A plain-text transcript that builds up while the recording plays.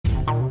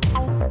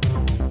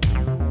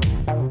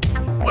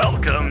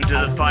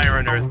Fire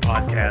and Earth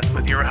podcast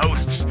with your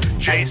hosts,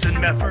 Jason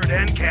Mefford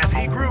and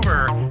Kathy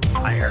Gruber.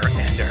 Fire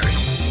and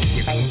Earth,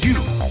 giving you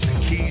the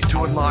keys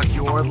to unlock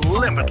your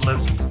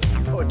limitless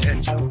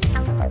potential.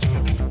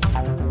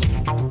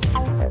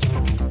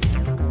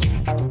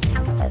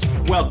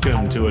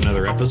 Welcome to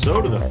another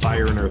episode of the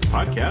Fire and Earth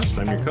podcast.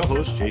 I'm your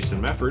co-host,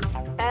 Jason Mefford.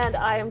 And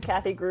I am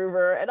Kathy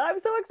Gruber, and I'm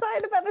so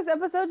excited about this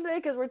episode today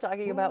because we're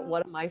talking about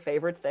one of my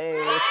favorite things,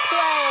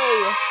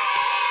 play.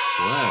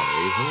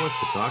 Play? Who wants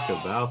to talk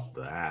about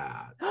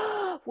that?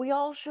 We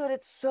all should.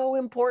 It's so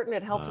important.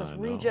 It helps us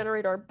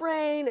regenerate our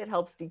brain. It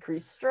helps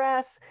decrease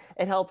stress.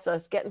 It helps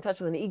us get in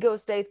touch with an ego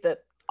state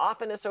that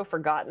often is so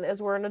forgotten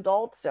as we're an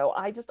adult. So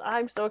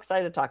I'm so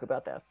excited to talk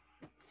about this.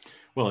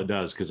 Well, it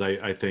does, because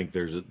I think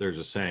there's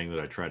a saying that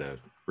I try to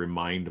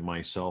remind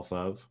myself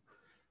of.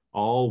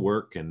 All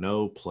work and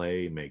no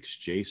play makes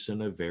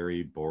Jason a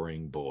very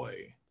boring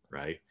boy,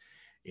 right?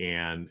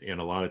 And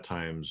a lot of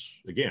times,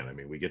 again, I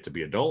mean, we get to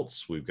be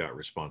adults. We've got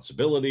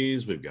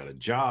responsibilities. We've got a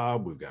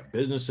job. We've got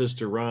businesses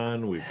to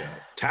run. We've got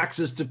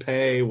taxes to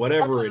pay,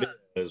 whatever it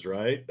is,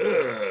 right?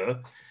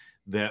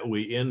 That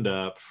we end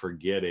up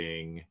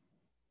forgetting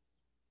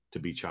to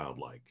be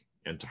childlike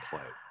and to play,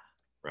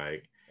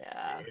 right?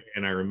 Yeah.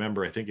 And I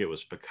remember, I think it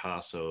was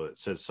Picasso, it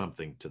said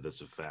something to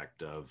this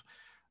effect of,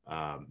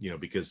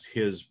 because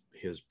his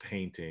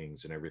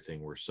paintings and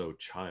everything were so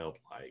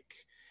childlike.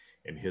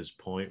 And his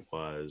point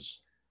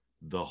was,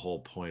 the whole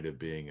point of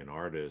being an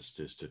artist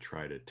is to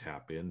try to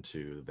tap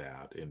into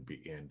that and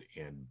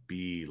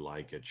be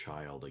like a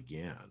child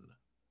again,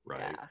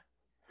 right?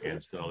 Yeah. And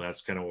so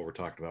that's kind of what we're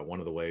talking about. One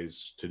of the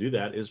ways to do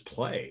that is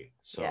play.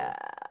 So yeah.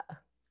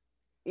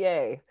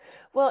 Yay.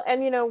 Well,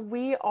 and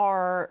we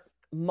are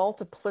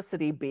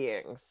multiplicity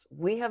beings.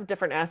 We have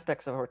different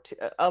aspects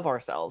of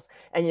ourselves,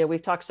 and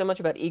we've talked so much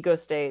about ego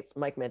states.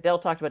 Mike Mandel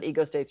talked about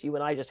ego states. You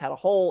and I just had a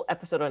whole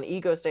episode on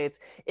ego states.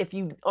 If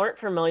you aren't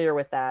familiar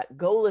with that,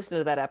 go listen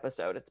to that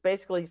episode. It's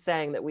basically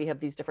saying that we have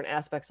these different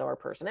aspects of our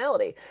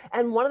personality,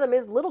 and one of them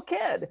is little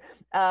kid,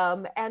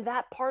 and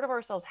that part of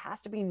ourselves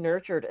has to be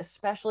nurtured,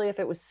 especially if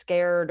it was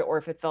scared or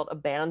if it felt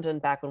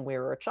abandoned back when we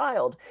were a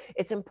child.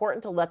 It's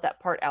important to let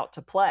that part out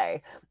to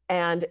play.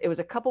 And it was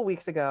a couple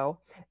weeks ago,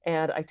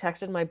 and I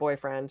texted my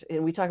boyfriend,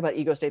 and we talk about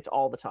ego states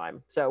all the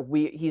time. So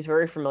he's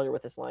very familiar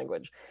with this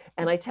language.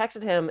 And I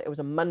texted him, it was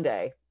a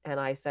Monday, and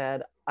I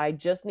said, I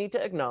just need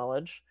to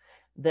acknowledge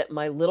that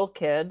my little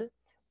kid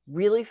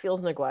really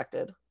feels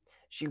neglected.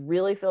 She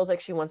really feels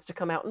like she wants to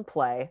come out and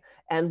play.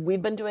 And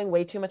we've been doing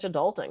way too much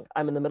adulting.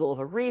 I'm in the middle of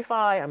a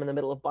refi. I'm in the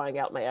middle of buying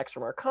out my ex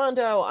from our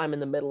condo. I'm in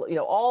the middle,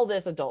 all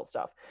this adult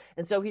stuff.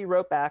 And so he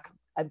wrote back,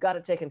 I've got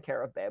it taken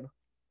care of, babe.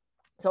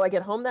 So I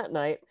get home that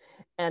night,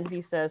 and he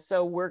says,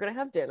 so we're going to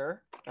have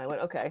dinner. I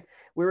went, okay.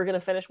 We were going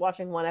to finish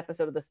watching one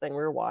episode of this thing we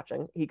were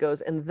watching. He goes,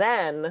 and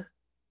then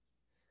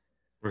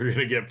we're going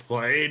to get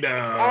Play-Doh.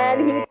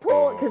 And he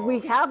pulled, because we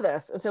have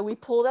this. And so we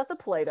pulled out the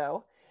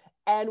Play-Doh,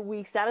 and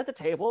we sat at the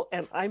table,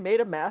 and I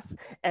made a mess,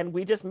 and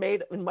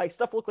and my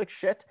stuff looked like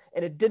shit,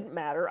 and it didn't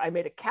matter. I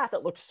made a cat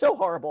that looked so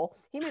horrible.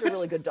 He made a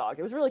really good dog.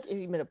 It was really,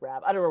 he made a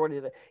Brab. I don't know what he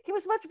did. He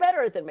was much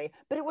better than me,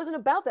 but it wasn't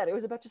about that. It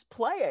was about just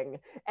playing.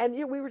 And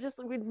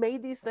we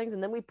made these things,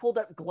 and then we pulled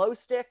out glow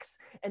sticks,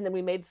 and then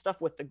we made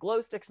stuff with the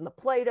glow sticks and the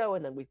Play-Doh,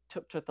 and then we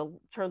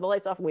turned the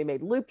lights off, and we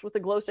made loops with the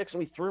glow sticks, and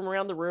we threw them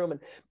around the room,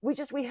 and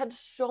we had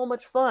so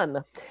much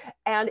fun.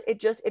 And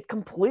it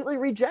completely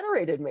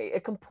regenerated me.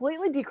 It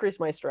completely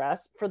decreased my stress.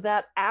 For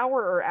that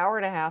hour or hour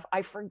and a half,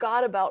 I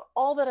forgot about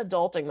all that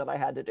adulting that I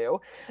had to do.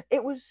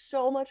 It was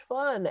so much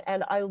fun.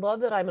 And I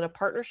love that I'm in a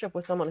partnership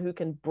with someone who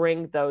can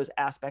bring those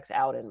aspects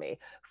out in me.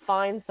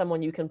 Find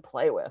someone you can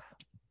play with.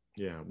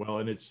 Yeah. Well,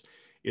 and it's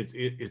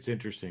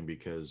interesting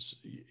because,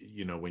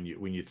 when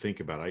you think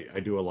about it, I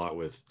do a lot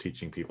with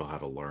teaching people how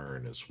to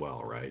learn as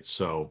well, right?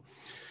 So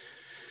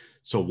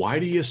why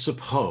do you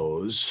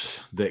suppose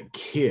that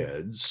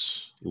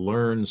kids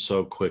learn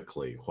so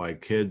quickly? Why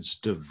kids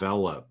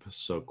develop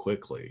so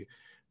quickly?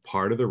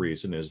 Part of the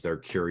reason is their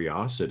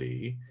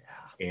curiosity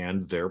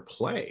and their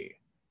play,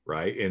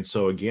 right? And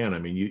so again, I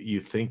mean, you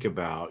think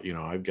about,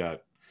 I've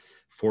got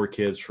 4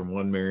 kids from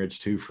one marriage,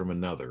 2 from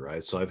another,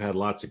 right? So I've had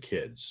lots of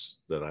kids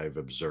that I've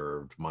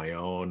observed, my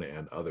own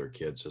and other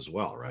kids as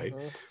well, right?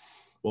 Mm-hmm.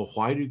 Well,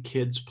 why do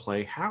kids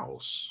play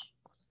house?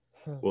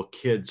 Well,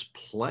 kids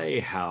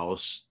play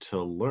house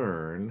to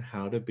learn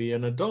how to be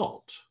an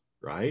adult,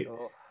 right?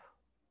 Oh.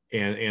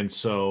 And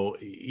so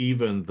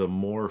even the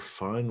more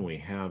fun we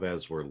have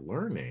as we're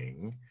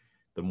learning,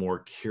 the more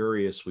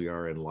curious we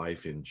are in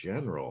life in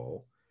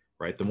general,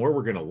 right? The more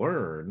we're going to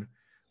learn.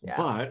 Yeah.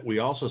 But we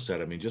also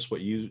said, I mean, just what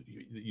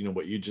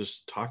what you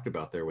just talked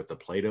about there with the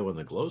Play-Doh and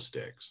the glow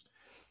sticks,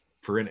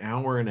 for an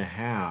hour and a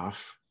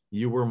half,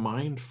 you were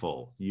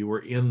mindful. You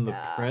were in the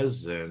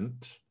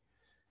present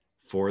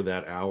for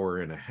that hour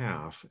and a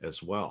half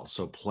as well.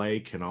 So play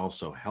can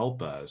also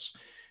help us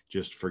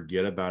just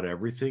forget about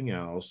everything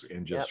else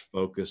and just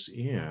focus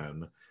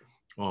in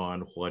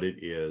on what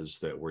it is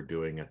that we're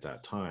doing at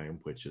that time,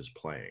 which is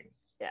playing.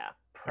 Yeah.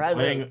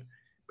 Presence.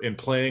 And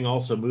playing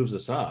also moves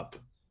us up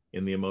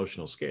in the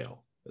emotional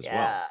scale as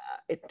well.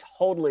 It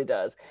totally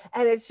does.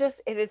 And it's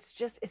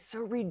so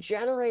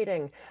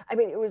regenerating. I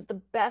mean, it was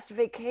the best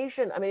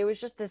vacation. I mean, it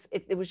was just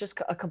it was just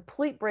a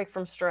complete break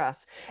from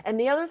stress. And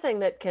the other thing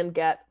that can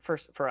get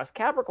for us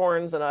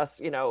Capricorns and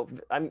us,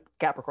 I'm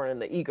Capricorn in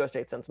the ego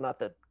state sense, not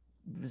the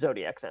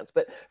zodiac sense,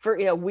 but for,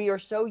 we are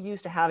so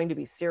used to having to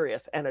be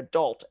serious and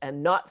adult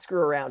and not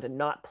screw around and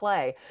not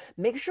play.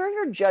 Make sure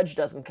your judge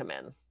doesn't come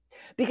in.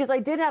 Because I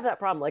did have that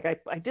problem. Like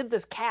I did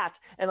this cat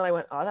and then I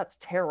went, oh, that's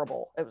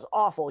terrible. It was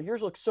awful.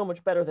 Yours looks so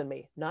much better than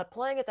me. Not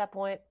playing at that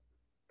point.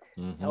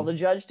 Tell the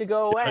judge to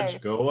go away.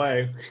 Judge, go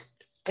away.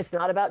 It's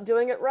not about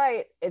doing it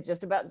right. It's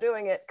just about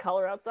doing it.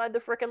 Color outside the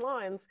frickin'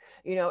 lines,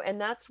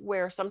 and that's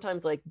where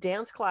sometimes like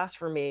dance class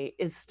for me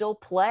is still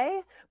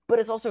play, but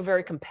it's also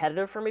very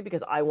competitive for me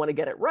because I want to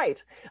get it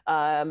right.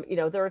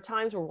 There are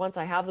times where once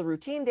I have the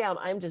routine down,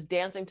 I'm just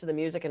dancing to the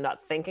music and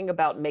not thinking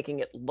about making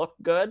it look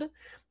good.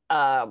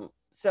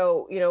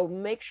 So,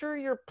 make sure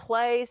your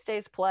play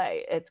stays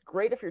play. It's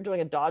great if you're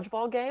doing a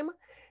dodgeball game,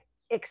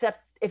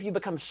 except if you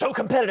become so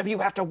competitive, you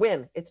have to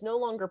win. It's no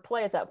longer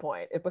play at that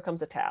point. It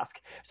becomes a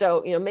task.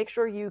 So, make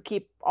sure you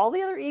keep all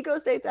the other ego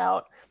states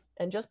out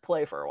and just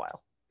play for a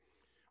while.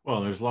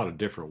 Well, there's a lot of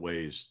different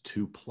ways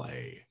to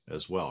play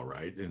as well,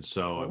 right? And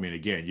so, I mean,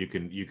 again, you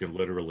can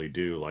literally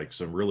do like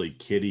some really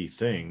kiddie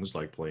things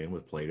like playing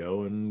with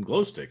Play-Doh and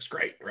glow sticks.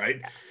 Great, right?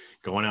 Yeah.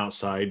 Going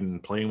outside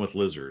and playing with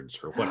lizards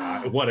or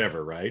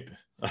whatever, right?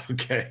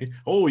 Okay.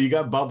 Oh, you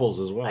got bubbles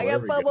as well. I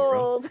got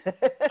bubbles.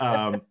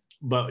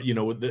 But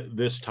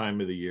this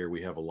time of the year,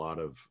 we have a lot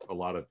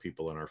of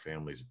people in our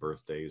family's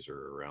birthdays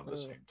are around the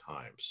same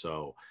time.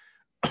 So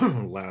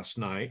last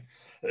night,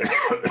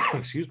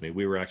 excuse me,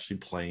 we were actually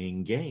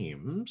playing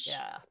games,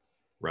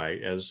 right,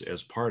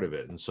 as part of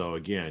it. And so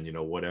again,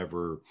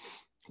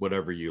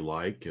 whatever you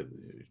like,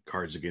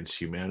 Cards Against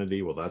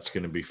Humanity, well, that's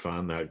going to be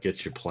fun. That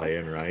gets you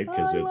playing, right?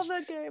 Because I love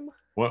that game.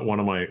 One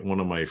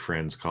of my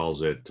friends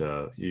calls it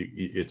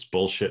it's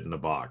bullshit in a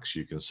box.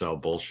 You can sell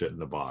bullshit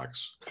in a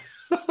box.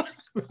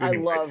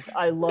 Anyway,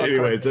 I love.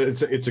 Anyway,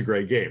 it's a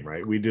great game,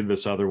 right? We did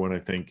this other one. I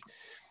think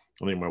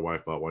my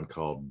wife bought one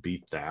called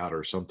Beat That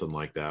or something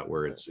like that,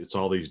 where it's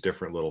all these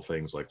different little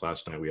things. Like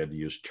last night, we had to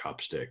use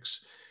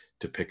chopsticks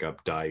to pick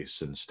up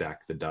dice and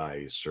stack the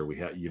dice, or we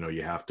had,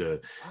 you have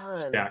to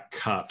stack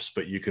cups,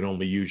 but you can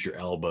only use your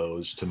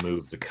elbows to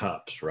move the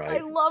cups,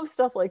 right? I love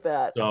stuff like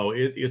that. So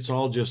it's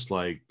all just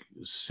like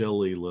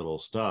silly little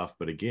stuff,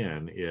 but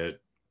again,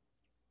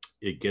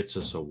 it gets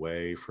us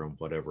away from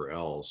whatever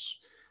else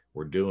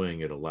we're doing.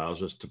 It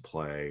allows us to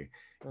play.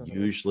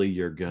 Usually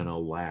you're gonna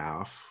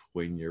laugh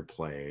when you're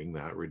playing.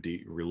 That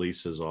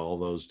releases all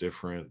those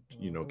different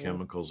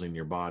chemicals in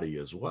your body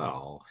as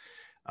well,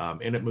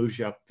 and it moves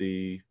you up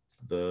the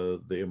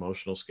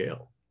emotional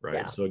scale, right?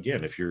 Yeah. So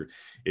again, if you're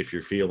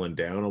feeling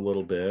down a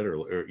little bit,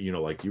 or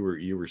like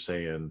you were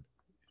saying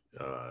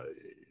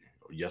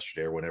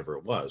yesterday or whenever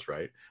it was,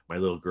 right? My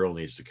little girl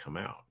needs to come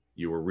out.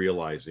 You were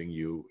realizing,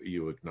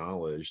 you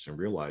acknowledged and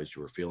realized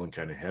you were feeling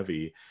kind of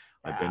heavy.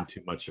 I've been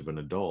too much of an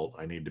adult.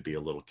 I need to be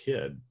a little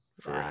kid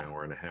for an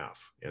hour and a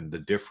half, and the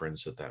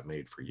difference that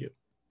made for you.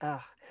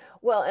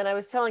 Well, and I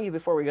was telling you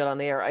before we got on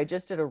the air, I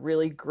just did a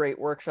really great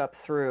workshop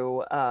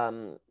through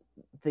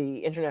the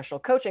International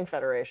Coaching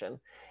Federation,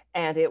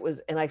 and it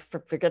was, and I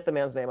forget the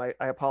man's name,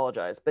 I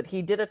apologize, but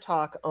he did a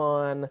talk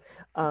on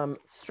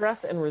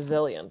stress and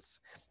resilience,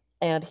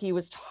 and he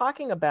was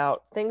talking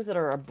about things that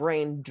are a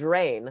brain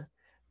drain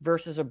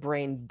versus a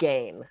brain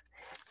gain.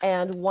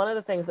 And one of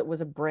the things that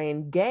was a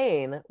brain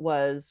gain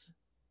was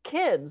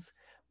kids,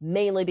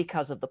 mainly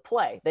because of the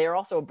play. They are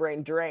also a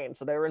brain drain,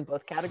 so they were in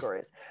both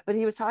categories. But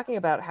he was talking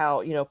about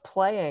how,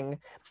 playing,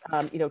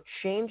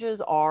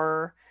 changes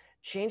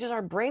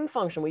our brain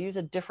function. We use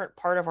a different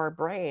part of our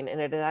brain, and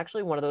it is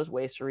actually one of those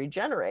ways to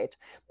regenerate.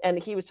 And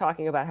he was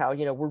talking about how,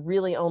 we're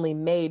really only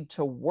made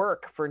to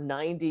work for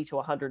 90 to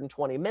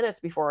 120 minutes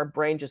before our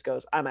brain just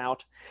goes, I'm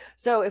out.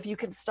 So if you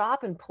can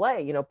stop and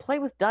play, play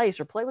with dice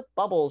or play with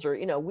bubbles, or,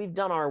 we've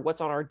done our what's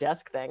on our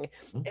desk thing.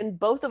 And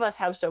both of us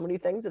have so many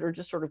things that are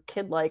just sort of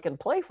kid-like and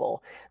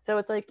playful. So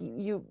it's like,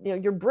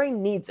 your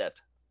brain needs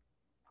it.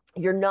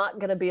 You're not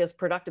going to be as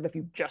productive if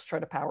you just try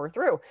to power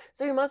through.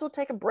 So you might as well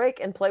take a break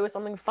and play with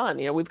something fun.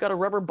 We've got a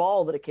rubber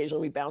ball that occasionally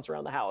we bounce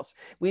around the house.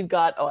 We've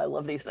got, I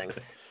love these things.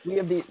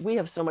 We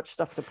have so much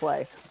stuff to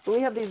play. But we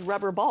have these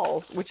rubber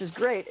balls, which is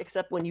great,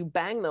 except when you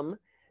bang them,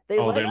 they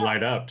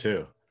light up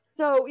too.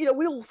 So,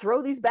 we'll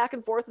throw these back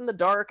and forth in the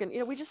dark, and,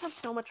 we just have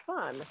so much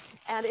fun.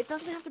 And it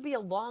doesn't have to be a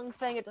long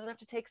thing. It doesn't have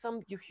to take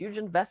some huge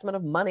investment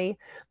of money.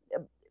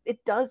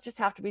 It does just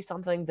have to be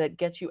something that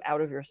gets you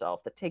out of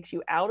yourself, that takes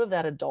you out of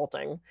that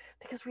adulting,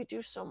 because we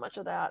do so much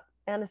of that.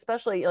 And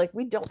especially, like,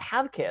 we don't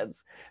have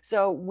kids,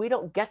 so we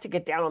don't get to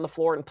get down on the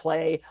floor and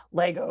play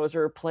Legos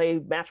or play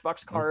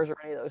Matchbox cars or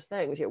any of those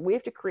things. We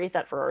have to create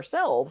that for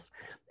ourselves.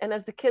 And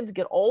as the kids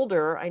get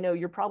older, I know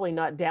you're probably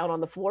not down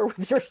on the floor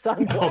with your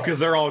son. No, because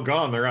they're all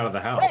gone. They're out of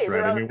the house,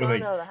 right? I mean,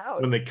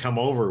 when they come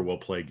over, we'll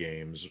play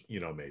games,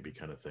 maybe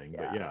kind of thing.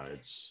 Yeah. But yeah,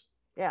 it's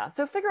Yeah.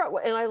 So figure out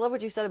what, and I love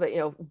what you said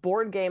about,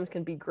 board games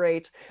can be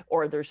great,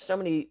 or there's so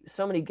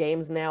many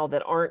games now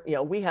that aren't,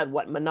 we had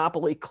what,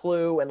 Monopoly,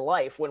 Clue, and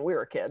Life when we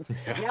were kids.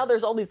 Yeah. Now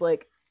there's all these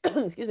like,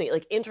 excuse me,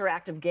 like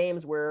interactive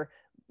games where,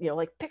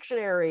 like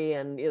Pictionary,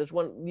 and there's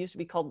one used to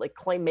be called like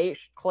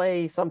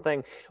Clay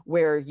something,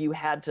 where you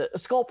had to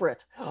sculpt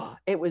it.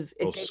 It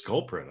gave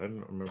Sculprit. I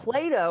don't remember.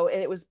 Play-Doh,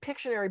 and it was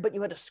Pictionary, but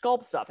you had to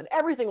sculpt stuff, and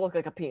everything looked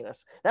like a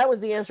penis. That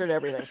was the answer to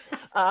everything.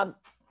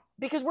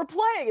 Because we're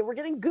playing and we're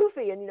getting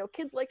goofy, and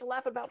kids like to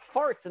laugh about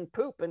farts and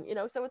poop, and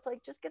so it's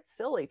like, just get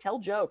silly, tell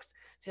jokes.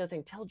 It's the other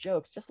thing, tell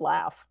jokes, just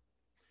laugh.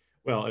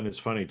 Well, and it's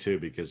funny too,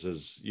 because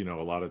as you know,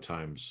 a lot of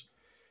times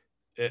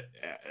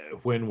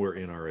when we're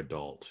in our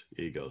adult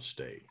ego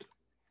state,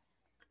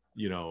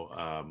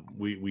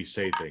 we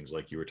say things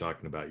like you were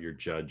talking about. Your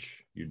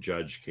judge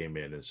came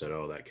in and said,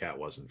 "Oh, that cat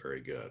wasn't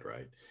very good,"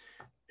 right?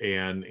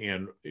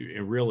 And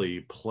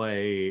really,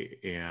 play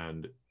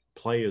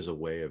is a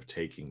way of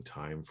taking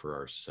time for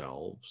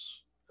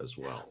ourselves as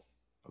well.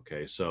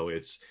 Okay, so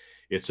it's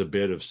a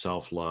bit of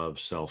self-love,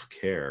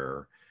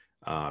 self-care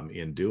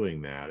in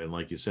doing that. And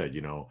like you said,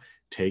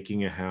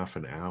 taking a half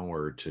an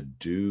hour to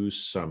do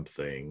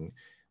something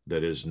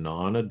that is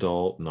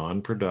non-adult,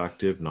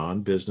 non-productive,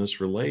 non-business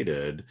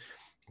related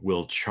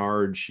will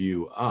charge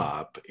you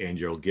up, and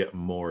you'll get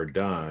more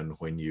done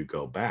when you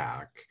go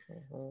back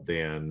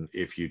than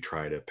if you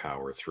try to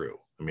power through.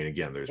 I mean,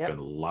 again, there's been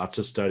lots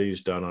of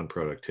studies done on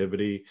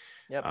productivity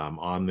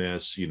on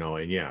this,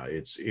 and yeah,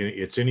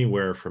 it's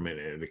anywhere from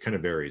it kind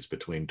of varies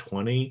between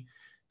 20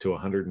 to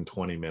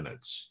 120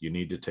 minutes. You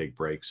need to take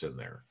breaks in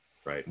there,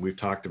 right? And we've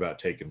talked about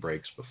taking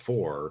breaks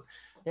before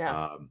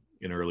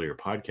in earlier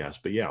podcasts,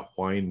 but yeah,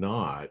 why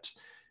not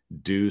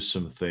do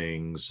some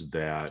things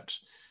that,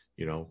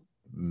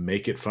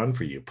 make it fun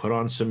for you? Put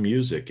on some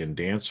music and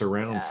dance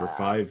around for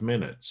 5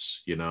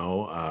 minutes, pull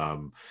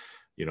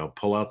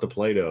out the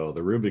Play-Doh,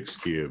 the Rubik's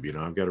Cube,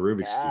 I've got a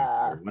Rubik's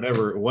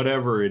Cube,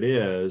 whatever it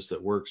is that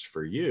works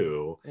for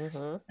you,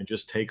 and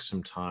just take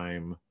some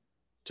time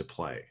to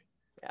play.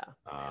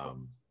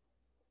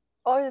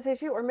 I was gonna say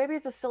too, or maybe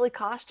it's a silly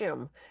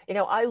costume.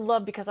 I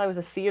love, because I was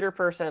a theater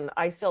person,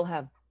 I still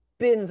have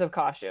bins of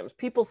costumes.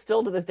 People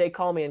still to this day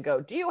call me and go,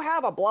 "Do you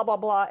have a blah, blah,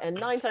 blah?" And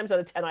 9 times out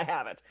of 10, I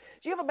have it.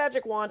 "Do you have a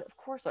magic wand?" Of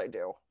course I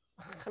do.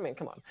 I mean,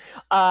 come on.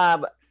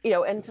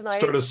 And tonight,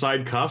 start a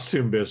side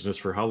costume business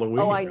for Halloween.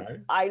 Oh, right?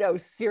 I know.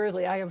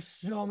 Seriously, I have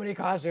so many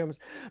costumes.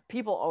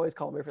 People always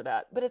call me for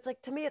that. But it's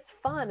like, to me, it's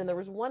fun. And there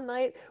was one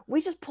night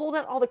we just pulled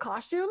out all the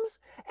costumes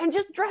and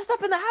just dressed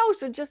up in the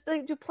house and just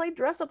to play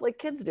dress up like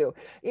kids do.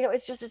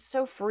 It's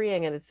so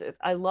freeing. And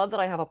I love that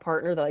I have a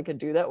partner that I could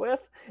do that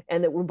with,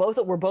 and that we're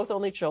both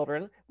only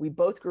children. We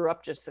both grew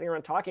up just sitting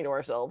around talking to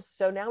ourselves.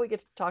 So now we get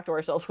to talk to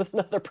ourselves with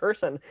another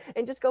person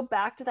and just go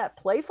back to that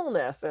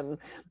playfulness. And,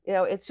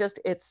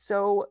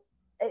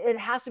 it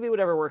has to be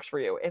whatever works for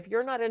you. If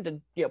you're not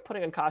into,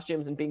 putting on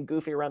costumes and being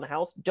goofy around the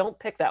house, don't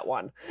pick that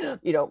one.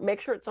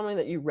 Make sure it's something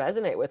that you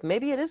resonate with.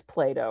 Maybe it is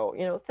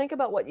Play-Doh. Think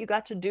about what you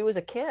got to do as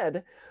a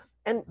kid.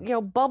 And,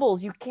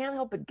 bubbles, you can't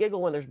help but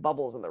giggle when there's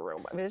bubbles in the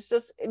room. I mean,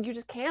 you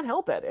just can't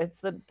help it.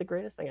 It's the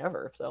greatest thing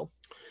ever. So.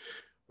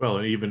 Well,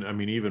 and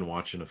even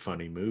watching a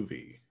funny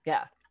movie.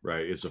 Yeah.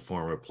 Right, is a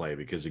form of play,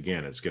 because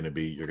again,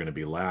 you're going to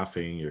be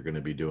laughing, you're going to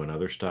be doing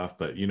other stuff,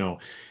 but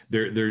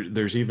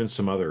there's even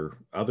some other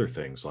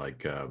things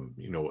like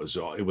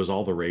it was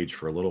all the rage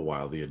for a little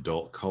while, the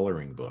adult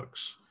coloring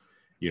books,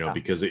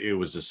 because it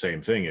was the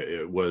same thing.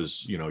 It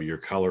was, you're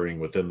coloring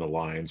within the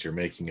lines, you're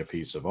making a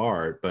piece of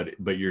art,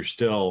 but you're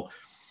still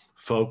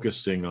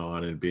focusing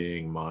on and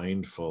being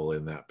mindful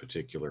in that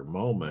particular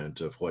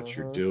moment of what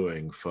you're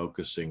doing,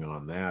 focusing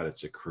on that.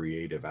 It's a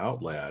creative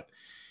outlet.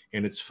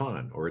 And it's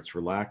fun, or it's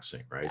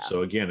relaxing, right? Yeah.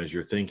 So again, as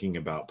you're thinking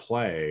about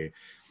play,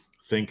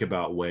 think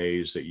about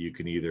ways that you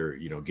can either,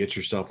 get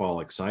yourself all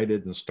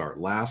excited and start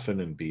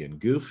laughing and being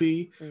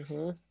goofy,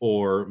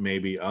 or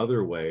maybe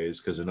other ways,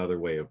 because another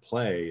way of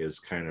play is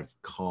kind of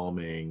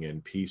calming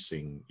and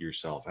piecing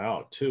yourself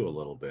out too a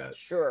little bit.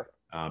 Sure.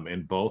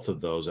 And both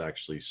of those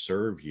actually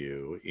serve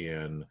you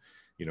in,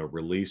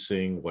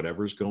 releasing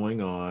whatever's going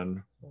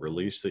on,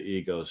 release the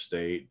ego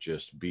state,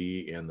 just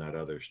be in that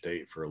other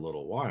state for a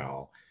little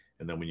while.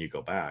 And then when you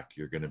go back,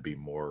 you're going to be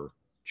more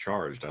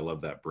charged. I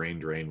love that brain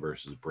drain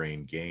versus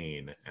brain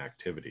gain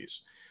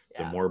activities.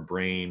 Yeah. The more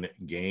brain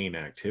gain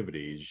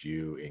activities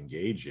you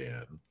engage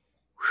in,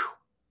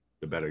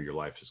 the better your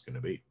life is going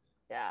to be.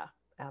 Yeah,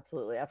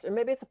 absolutely. Absolutely.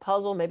 Maybe it's a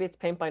puzzle. Maybe it's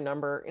paint by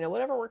number,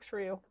 whatever works for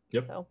you.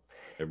 Yep. So,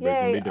 everybody's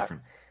going to be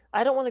different.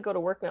 I don't want to go to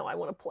work now. I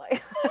want to play.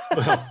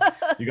 Well,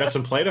 you got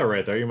some Play-Doh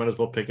right there. You might as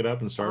well pick it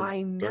up and start.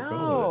 I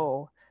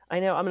know.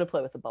 I'm going to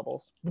play with the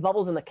bubbles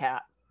and the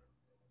cat.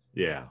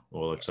 Yeah.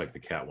 Well, it looks like the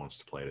cat wants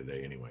to play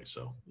today anyway,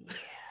 so.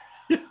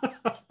 Yeah.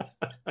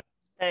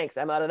 Thanks.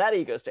 I'm out of that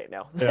ego state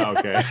now. Yeah,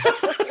 okay.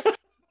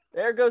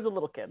 There goes a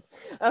little kid.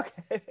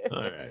 Okay.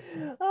 All right.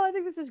 Oh, I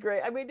think this is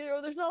great. I mean,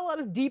 there's not a lot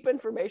of deep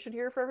information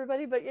here for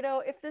everybody, but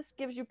if this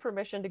gives you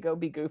permission to go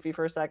be goofy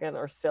for a second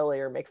or silly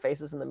or make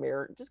faces in the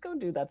mirror, just go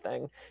do that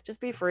thing. Just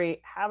be free.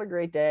 Have a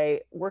great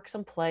day. Work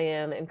some play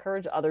in.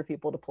 Encourage other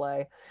people to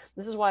play.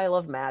 This is why I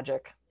love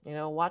magic.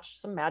 Watch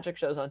some magic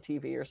shows on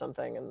TV or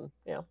something, and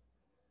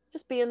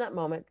just be in that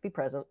moment. Be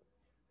present.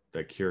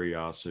 That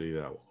curiosity,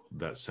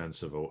 that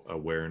sense of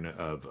awareness,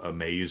 of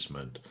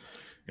amazement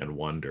and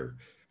wonder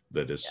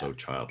that is so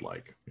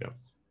childlike. Yeah.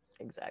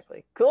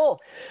 Exactly.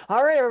 Cool.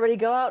 All right, everybody,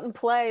 go out and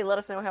play. Let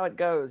us know how it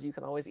goes. You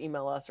can always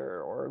email us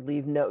or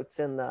leave notes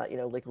in the,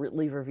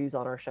 leave reviews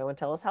on our show and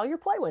tell us how your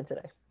play went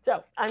today.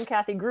 So I'm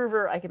Kathy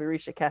Groover. I can be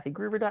reached at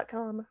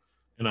kathygruver.com.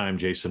 And I'm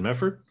Jason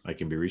Mefford. I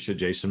can be reached at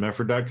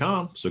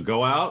jasonmefford.com. So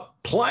go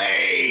out,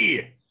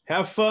 play,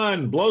 have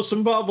fun, blow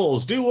some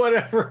bubbles, do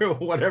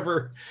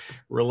whatever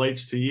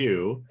relates to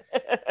you.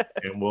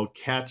 And we'll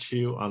catch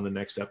you on the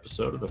next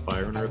episode of the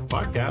Fire and Earth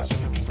podcast.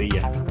 See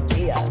ya.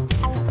 See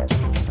ya.